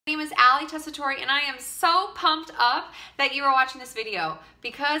My name is Tessitore, and I am so pumped up that you are watching this video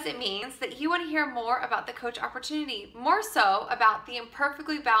because it means that you want to hear more about the coach opportunity, more so about the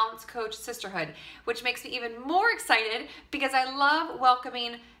Imperfectly Balanced Coach Sisterhood, which makes me even more excited because I love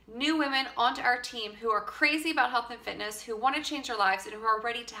welcoming new women onto our team who are crazy about health and fitness, who want to change their lives, and who are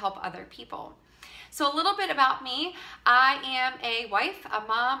ready to help other people. So a little bit about me. I am a wife, a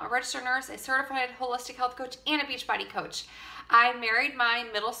mom, a registered nurse, a certified holistic health coach, and a Beachbody coach. I married my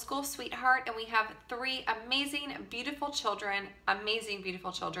middle school sweetheart, and we have three amazing, beautiful children, and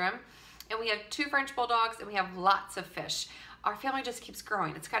we have 2 French bulldogs, and we have lots of fish. Our family just keeps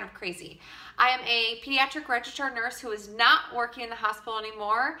growing. It's kind of crazy. I am a pediatric registered nurse who is not working in the hospital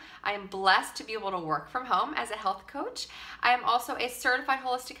anymore. I am blessed to be able to work from home as a health coach. I am also a certified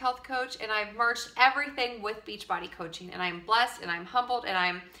holistic health coach, and I've merged everything with Beachbody coaching, and I'm blessed, and I'm humbled, and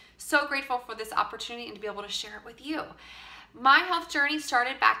I'm so grateful for this opportunity and to be able to share it with you. My health journey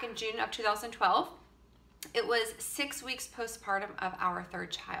started back in June of 2012. It was 6 weeks postpartum of our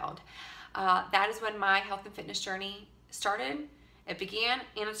 3rd child. That is when my health and fitness journey started. It began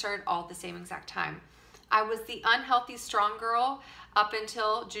and it started all at the same exact time. I was the unhealthy strong girl up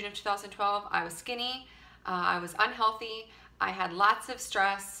until June of 2012. I was skinny, I was unhealthy, I had lots of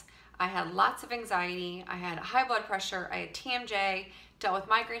stress, I had lots of anxiety, I had high blood pressure, I had TMJ, dealt with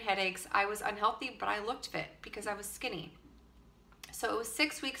migraine headaches. I was unhealthy, but I looked fit because I was skinny. So it was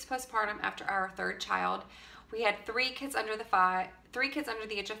 6 weeks postpartum after our 3rd child. We had 3 kids under the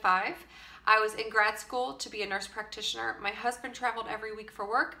age of 5. I was in grad school to be a nurse practitioner. My husband traveled every week for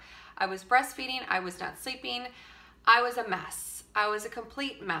work. I was breastfeeding. I was not sleeping. I was a mess. I was a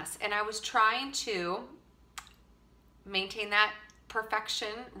complete mess. And I was trying to maintain that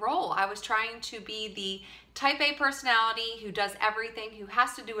perfection role. I was trying to be the type A personality who does everything, who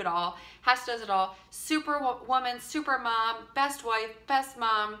has to do it all, does it all, super woman, super mom, best wife, best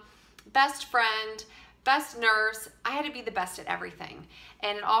mom, best friend, best nurse. I had to be the best at everything,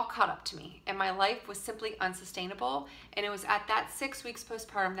 and it all caught up to me, and my life was simply unsustainable. And it was at that 6 weeks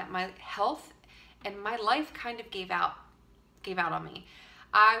postpartum that my health and my life kind of gave out on me.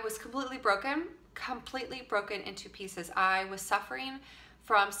 I was completely broken into pieces. I was suffering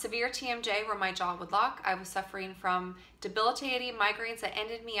from severe TMJ where my jaw would lock. I was suffering from debilitating migraines that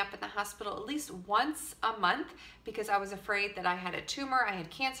ended me up in the hospital at least once a month because I was afraid that I had a tumor, I had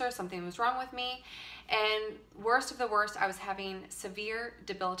cancer, something was wrong with me. And worst of the worst, I was having severe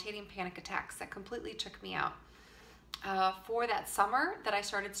debilitating panic attacks that completely took me out. For that summer that I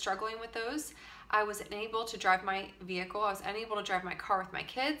started struggling with those, I was unable to drive my vehicle. I was unable to drive my car with my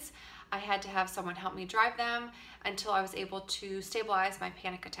kids. I had to have someone help me drive them until I was able to stabilize my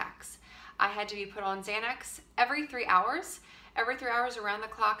panic attacks. I had to be put on Xanax every 3 hours around the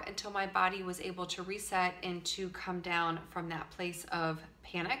clock until my body was able to reset and to come down from that place of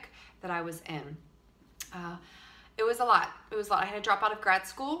panic that I was in. It was a lot. I had to drop out of grad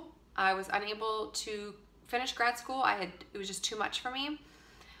school. I was unable to finish grad school. It was just too much for me.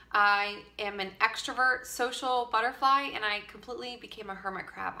 I am an extrovert, social butterfly, and I completely became a hermit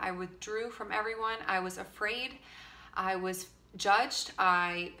crab. I withdrew from everyone. I was afraid. I was judged.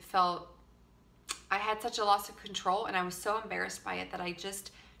 I felt I had such a loss of control, and I was so embarrassed by it that I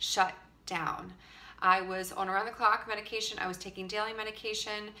just shut down. I was on around-the-clock medication. I was taking daily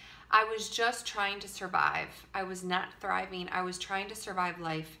medication. I was just trying to survive. I was not thriving. I was trying to survive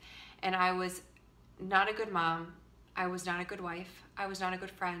life, and I was not a good mom. I was not a good wife. I was not a good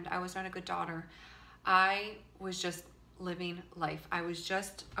friend. I was not a good daughter. I was just living life. I was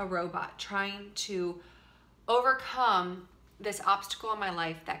just a robot trying to overcome this obstacle in my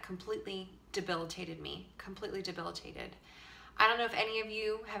life that completely debilitated me, completely debilitated. I don't know if any of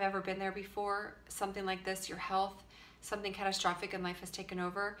you have ever been there before, something like this, your health, something catastrophic in life has taken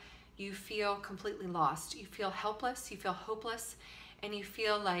over. You feel completely lost. You feel helpless, you feel hopeless, and you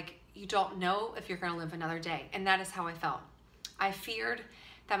feel like you don't know if you're gonna live another day. And that is how I felt. I feared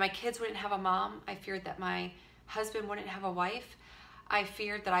that my kids wouldn't have a mom. I feared that my husband wouldn't have a wife. I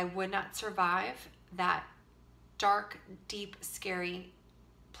feared that I would not survive that dark, deep, scary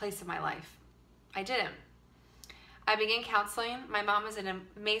place of my life. I didn't. I began counseling. My mom is an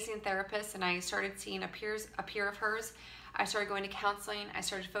amazing therapist, and I started seeing a peer of hers. I started going to counseling. I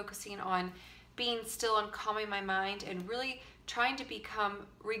started focusing on being still and calming my mind and really trying to become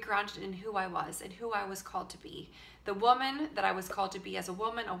regrounded in who I was and who I was called to be. The woman that I was called to be as a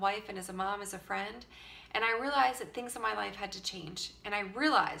woman, a wife, and as a mom, as a friend. And I realized that things in my life had to change. And I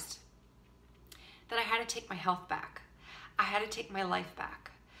realized that I had to take my health back. I had to take my life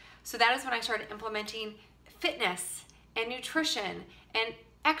back. So that is when I started implementing fitness and nutrition and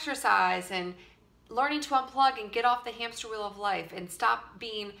exercise and learning to unplug and get off the hamster wheel of life and stop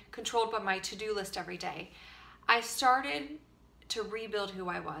being controlled by my to-do list every day, I started to rebuild who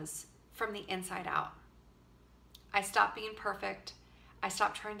I was from the inside out. I stopped being perfect. I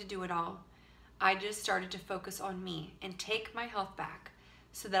stopped trying to do it all. I just started to focus on me and take my health back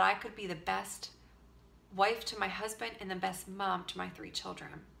so that I could be the best wife to my husband and the best mom to my 3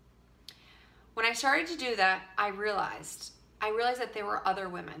 children. When I started to do that, I realized that there were other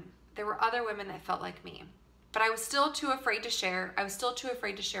women. There were other women that felt like me, but I was still too afraid to share. I was still too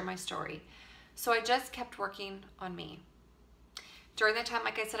afraid to share my story. So I just kept working on me. During that time,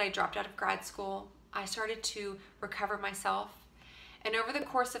 like I said, I dropped out of grad school. I started to recover myself. And over the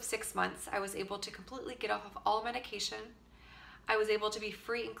course of 6 months, I was able to completely get off of all medication. I was able to be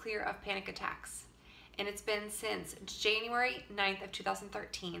free and clear of panic attacks. And it's been since January 9th of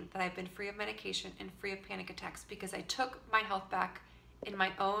 2013 that I've been free of medication and free of panic attacks because I took my health back in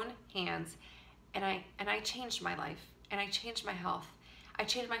my own hands, and I changed my life, and I changed my health. I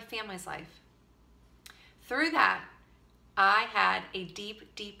changed my family's life. Through that, I had a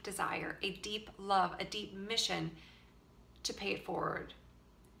deep, deep desire, a deep love, a deep mission to pay it forward,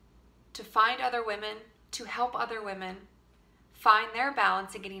 to find other women, to help other women find their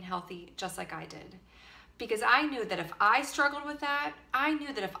balance in getting healthy just like I did. Because I knew that if I struggled with that, I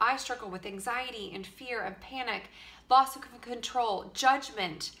knew that if I struggled with anxiety and fear and panic, loss of control,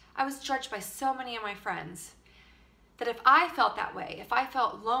 judgment, I was judged by so many of my friends, that if I felt that way, if I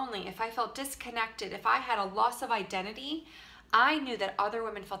felt lonely, if I felt disconnected, if I had a loss of identity, I knew that other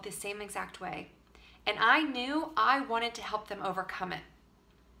women felt the same exact way. And I knew I wanted to help them overcome it.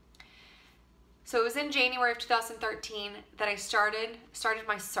 So it was in January of 2013 that I started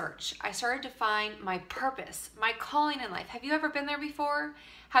my search. I started to find my purpose, my calling in life. Have you ever been there before?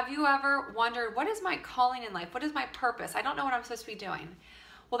 Have you ever wondered, what is my calling in life? What is my purpose? I don't know what I'm supposed to be doing.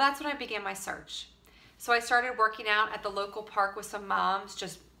 Well, that's when I began my search. So I started working out at the local park with some moms,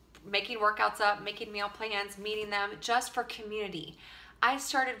 just making workouts up, making meal plans, meeting them just for community. I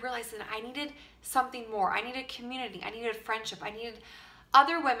started realizing that I needed something more. I needed community. I needed friendship. I needed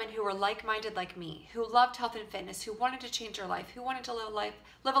other women who were like-minded like me, who loved health and fitness, who wanted to change their life, who wanted to live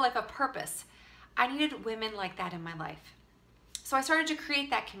a life of purpose. I needed women like that in my life. So I started to create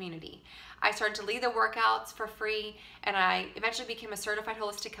that community. I started to lead the workouts for free, and I eventually became a certified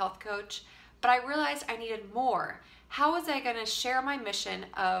holistic health coach. But I realized I needed more. How was I going to share my mission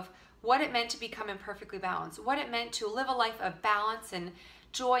of what it meant to become imperfectly balanced, what it meant to live a life of balance and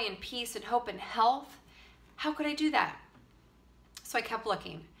joy and peace and hope and health? How could I do that? So I kept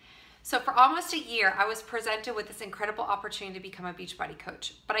looking. So for almost a year, I was presented with this incredible opportunity to become a Beachbody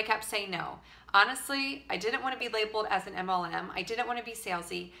coach, but I kept saying no. Honestly, I didn't want to be labeled as an MLM. I didn't want to be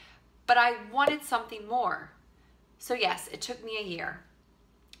salesy, but I wanted something more. So yes, it took me a year.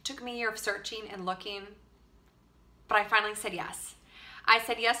 It took me a year of searching and looking, but I finally said yes. I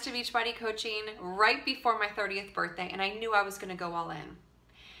said yes to Beachbody coaching right before my 30th birthday, and I knew I was going to go all in.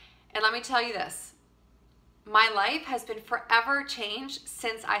 And let me tell you this. My life has been forever changed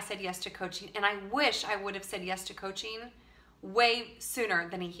since I said yes to coaching, and I wish I would have said yes to coaching way sooner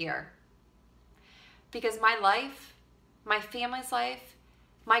than a year. Because my life, my family's life,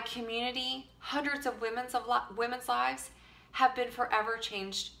 my community, hundreds of women's lives have been forever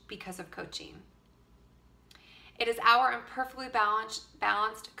changed because of coaching. It is our imperfectly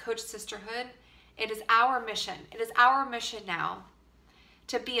balanced coach sisterhood. It is our mission. It is our mission now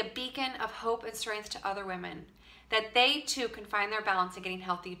to be a beacon of hope and strength to other women, that they too can find their balance in getting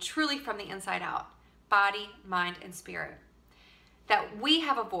healthy truly from the inside out, body, mind, and spirit. That we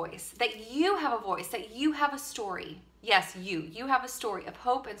have a voice, that you have a voice, that you have a story. Yes, you have a story of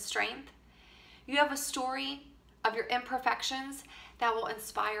hope and strength. You have a story of your imperfections that will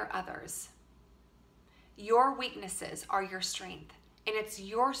inspire others. Your weaknesses are your strength, and it's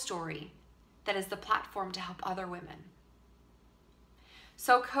your story that is the platform to help other women.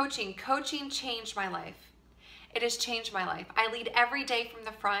 So coaching changed my life. It has changed my life. I lead every day from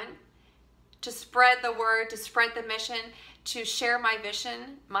the front to spread the word, to spread the mission, to share my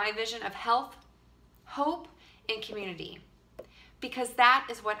vision of health, hope, and community. Because that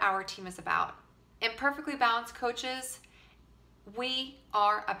is what our team is about. Imperfectly Balanced Coaches, we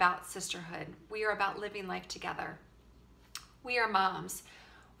are about sisterhood. We are about living life together. We are moms.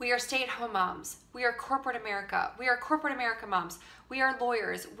 We are stay-at-home moms. We are corporate America. We are corporate America moms. We are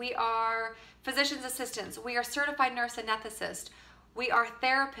lawyers. We are physician's assistants. We are certified nurse anesthetists. We are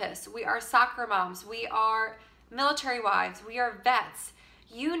therapists. We are soccer moms. We are military wives. We are vets.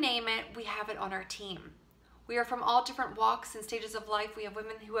 You name it, we have it on our team. We are from all different walks and stages of life. We have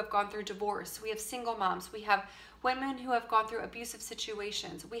women who have gone through divorce. We have single moms. We have women who have gone through abusive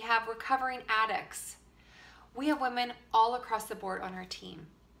situations. We have recovering addicts. We have women all across the board on our team.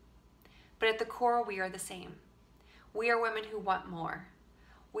 But at the core, we are the same. We are women who want more.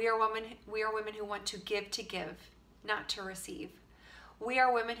 We are women who want to give, not to receive. We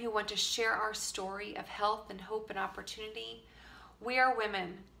are women who want to share our story of health and hope and opportunity. We are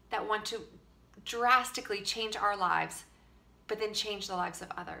women that want to drastically change our lives, but then change the lives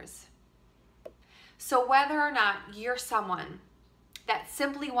of others. So whether or not you're someone that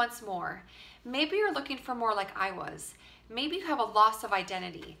simply wants more, maybe you're looking for more like I was. Maybe you have a loss of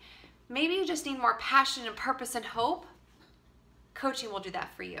identity. Maybe you just need more passion and purpose and hope. Coaching will do that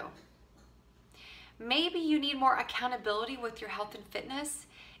for you. Maybe you need more accountability with your health and fitness,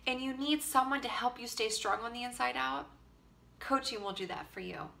 and you need someone to help you stay strong on the inside out. Coaching will do that for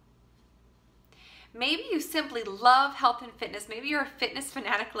you. Maybe you simply love health and fitness. Maybe you're a fitness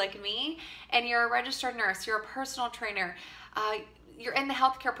fanatic like me, and you're a registered nurse, you're a personal trainer, you're in the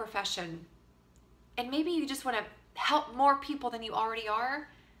healthcare profession, and maybe you just want to help more people than you already are.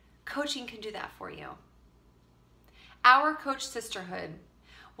 Coaching can do that for you. Our Coach Sisterhood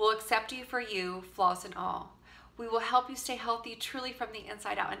will accept you for you, flaws and all. We will help you stay healthy truly from the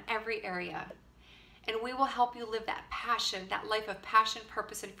inside out in every area. And we will help you live that passion, that life of passion,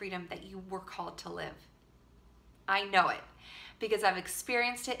 purpose, and freedom that you were called to live. I know it because I've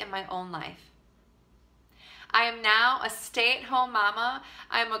experienced it in my own life. I am now a stay-at-home mama.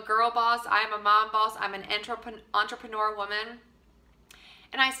 I am a girl boss. I am a mom boss. I'm an entrepreneur woman.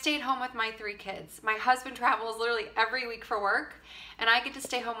 And I stayed home with my 3 kids. My husband travels literally every week for work, and I get to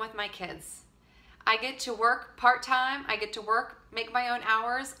stay home with my kids. I get to work part-time. I get to work, make my own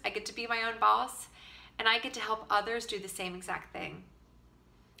hours. I get to be my own boss. And I get to help others do the same exact thing.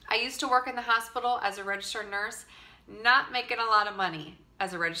 I used to work in the hospital as a registered nurse, not making a lot of money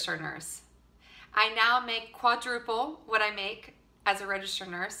as a registered nurse. I now make quadruple what I make as a registered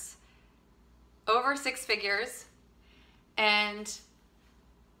nurse, over 6 figures, and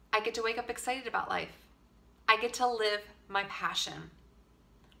I get to wake up excited about life. I get to live my passion.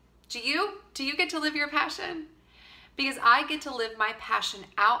 Do you? Do you get to live your passion? Because I get to live my passion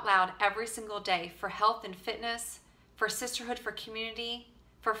out loud every single day for health and fitness, for sisterhood, for community,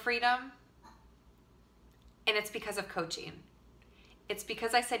 for freedom. And it's because of coaching. It's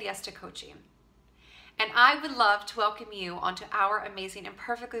because I said yes to coaching. And I would love to welcome you onto our amazing and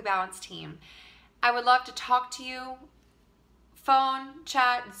perfectly balanced team. I would love to talk to you, phone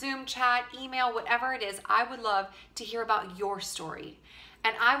chat, Zoom chat, email, whatever it is. I would love to hear about your story.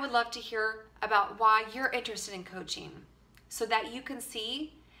 And I would love to hear about why you're interested in coaching so that you can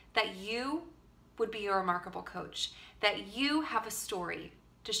see that you would be a remarkable coach, that you have a story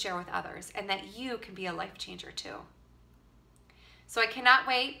to share with others, and that you can be a life changer too. So I cannot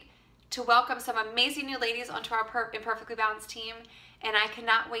wait to welcome some amazing new ladies onto our Imperfectly Balanced team, and I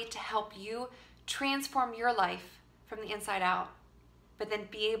cannot wait to help you transform your life from the inside out, but then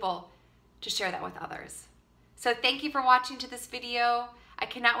be able to share that with others. So thank you for watching to this video. I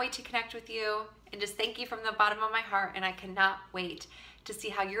cannot wait to connect with you, and just thank you from the bottom of my heart, and I cannot wait to see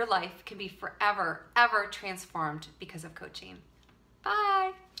how your life can be forever, ever transformed because of coaching.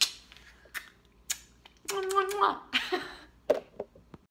 Bye. Mwah, mwah, mwah.